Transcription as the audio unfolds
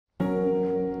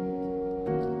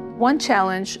One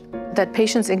challenge that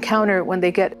patients encounter when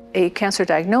they get a cancer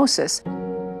diagnosis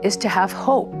is to have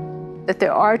hope that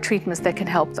there are treatments that can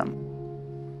help them.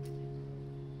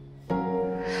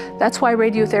 That's why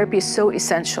radiotherapy is so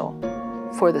essential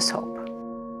for this hope.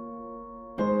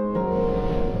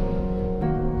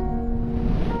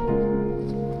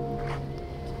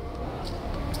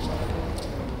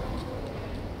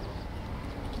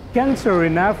 Cancer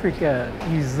in Africa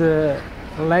is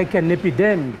like an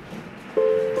epidemic.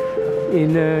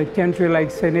 In a country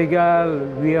like Senegal,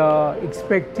 we are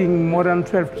expecting more than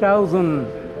 12,000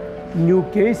 new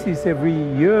cases every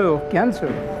year of cancer.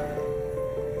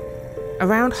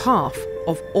 Around half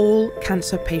of all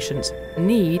cancer patients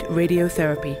need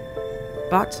radiotherapy.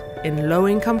 But in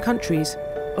low-income countries,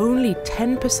 only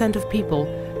 10% of people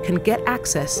can get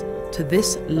access to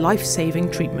this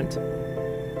life-saving treatment.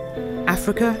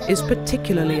 Africa is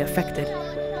particularly affected,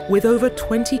 with over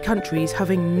 20 countries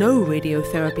having no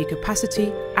radiotherapy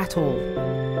capacity at all.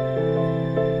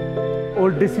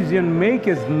 All decision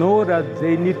makers know that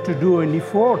they need to do an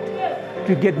effort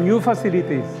to get new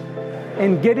facilities.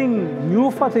 And getting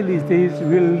new facilities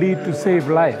will lead to save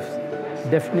lives,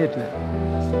 definitely.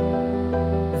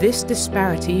 This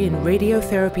disparity in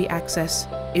radiotherapy access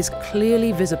is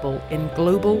clearly visible in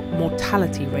global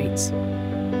mortality rates.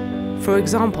 For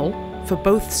example, for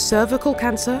both cervical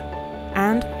cancer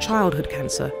and childhood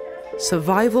cancer,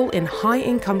 survival in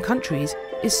high-income countries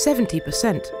is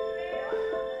 70%,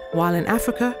 while in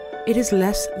Africa it is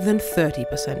less than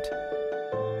 30%.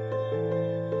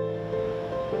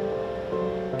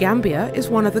 Gambia is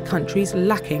one of the countries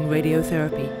lacking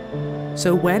radiotherapy,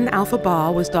 so when Alpha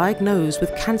Bar was diagnosed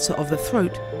with cancer of the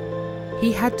throat,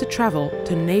 he had to travel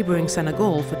to neighboring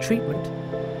Senegal for treatment.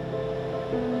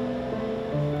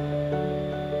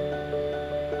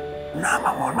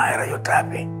 I'm on my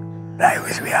radiotherapy. I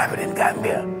wish we have it in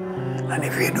Gambia. And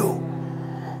if we do,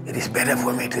 it is better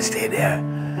for me to stay there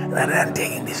rather than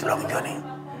taking this long journey.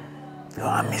 So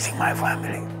I'm missing my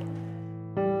family.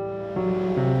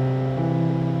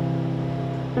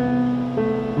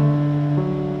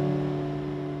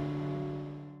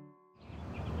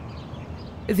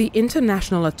 The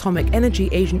International Atomic Energy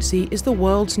Agency is the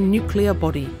world's nuclear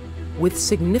body, with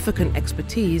significant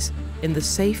expertise in the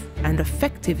safe and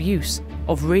effective use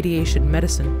of radiation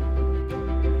medicine.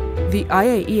 The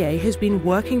IAEA has been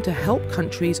working to help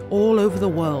countries all over the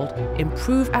world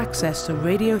improve access to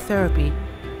radiotherapy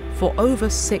for over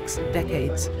 6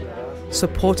 decades,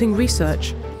 supporting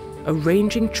research,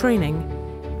 arranging training,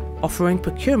 offering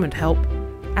procurement help,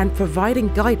 and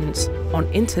providing guidance on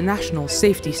international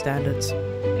safety standards.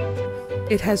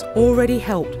 It has already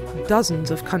helped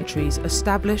dozens of countries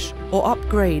establish or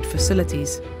upgrade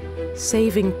facilities,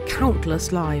 saving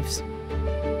countless lives.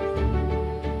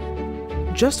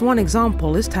 Just one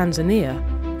example is Tanzania,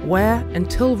 where,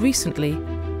 until recently,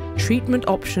 treatment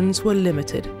options were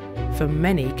limited for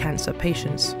many cancer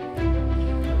patients.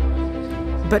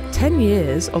 But 10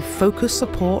 years of focused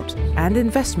support and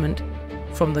investment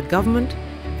from the government,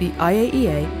 the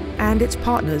IAEA, and its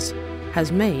partners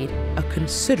has made a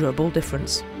considerable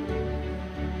difference.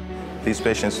 These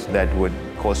patients that would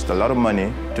cost a lot of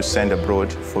money to send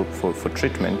abroad for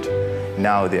treatment,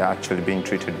 now they're actually being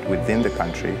treated within the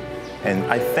country. And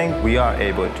I think we are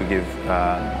able to give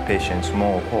patients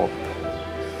more hope.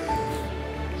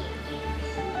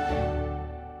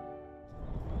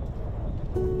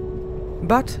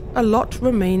 But a lot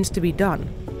remains to be done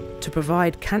to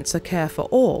provide cancer care for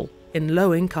all in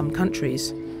low-income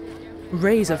countries.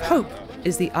 Rays of Hope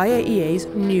is the IAEA's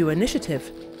new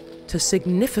initiative to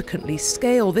significantly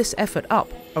scale this effort up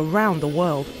around the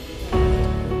world.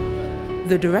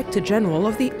 The Director General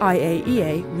of the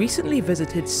IAEA recently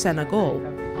visited Senegal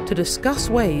to discuss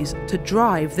ways to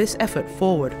drive this effort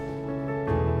forward.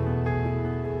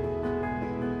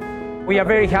 We are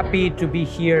very happy to be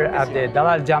here at the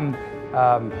Dalal Jam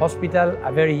Hospital,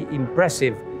 a very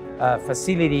impressive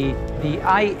facility. The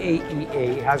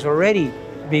IAEA has already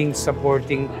been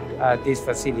supporting this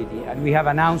facility, and we have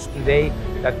announced today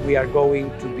that we are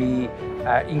going to be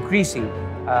increasing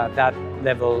that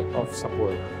level of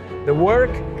support. The work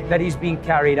that is being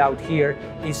carried out here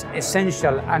is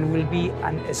essential and will be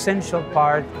an essential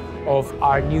part of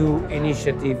our new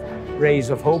initiative, Rays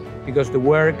of Hope, because the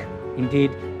work indeed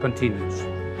continues.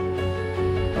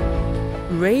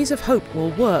 Rays of Hope will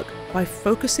work by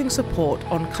focusing support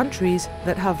on countries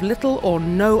that have little or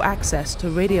no access to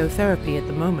radiotherapy at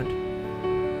the moment.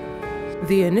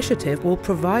 The initiative will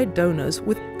provide donors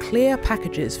with clear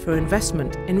packages for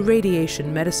investment in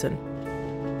radiation medicine.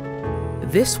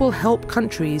 This will help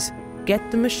countries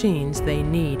get the machines they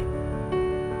need.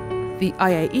 The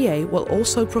IAEA will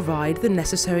also provide the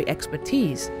necessary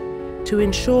expertise to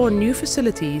ensure new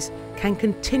facilities can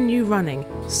continue running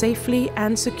safely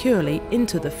and securely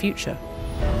into the future.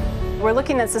 We're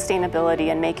looking at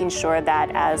sustainability and making sure that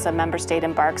as a member state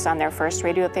embarks on their first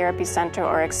radiotherapy center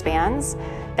or expands,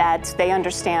 that they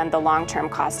understand the long-term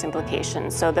cost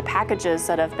implications. So the packages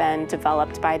that have been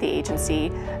developed by the agency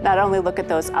not only look at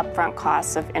those upfront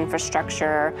costs of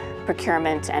infrastructure,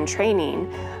 procurement, and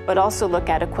training, but also look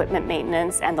at equipment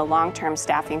maintenance and the long-term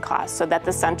staffing costs so that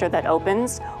the center that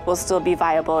opens will still be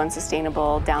viable and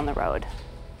sustainable down the road.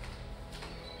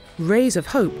 Rays of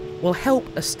Hope will help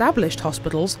established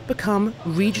hospitals become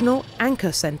regional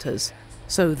anchor centers,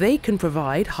 so they can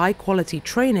provide high-quality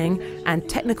training and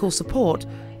technical support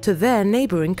to their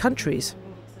neighboring countries.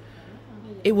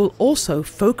 It will also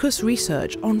focus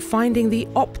research on finding the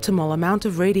optimal amount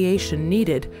of radiation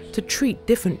needed to treat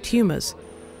different tumors,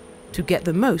 to get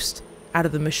the most out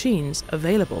of the machines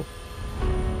available.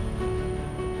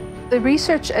 The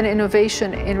research and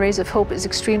innovation in Rays of Hope is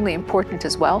extremely important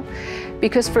as well,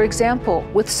 because, for example,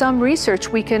 with some research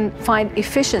we can find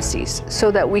efficiencies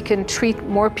so that we can treat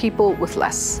more people with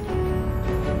less.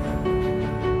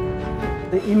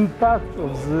 The impact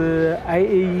of the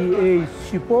IAEA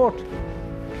support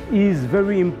is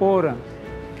very important,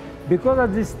 because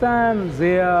at this time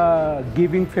they are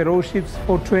giving fellowships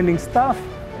for training staff.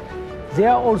 They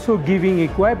are also giving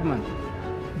equipment.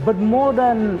 But more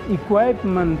than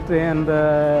equipment and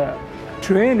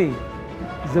training,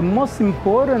 the most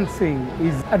important thing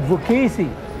is advocacy.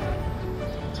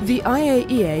 The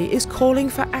IAEA is calling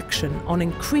for action on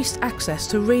increased access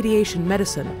to radiation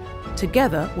medicine,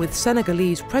 together with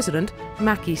Senegalese President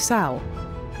Macky Sall,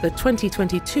 the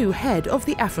 2022 head of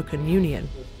the African Union.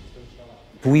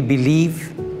 We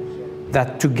believe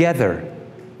that together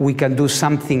we can do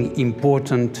something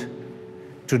important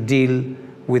to deal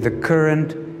with the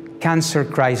current cancer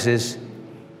crisis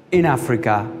in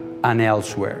Africa and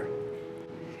elsewhere.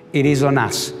 It is on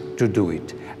us to do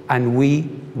it, and we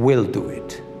will do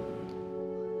it.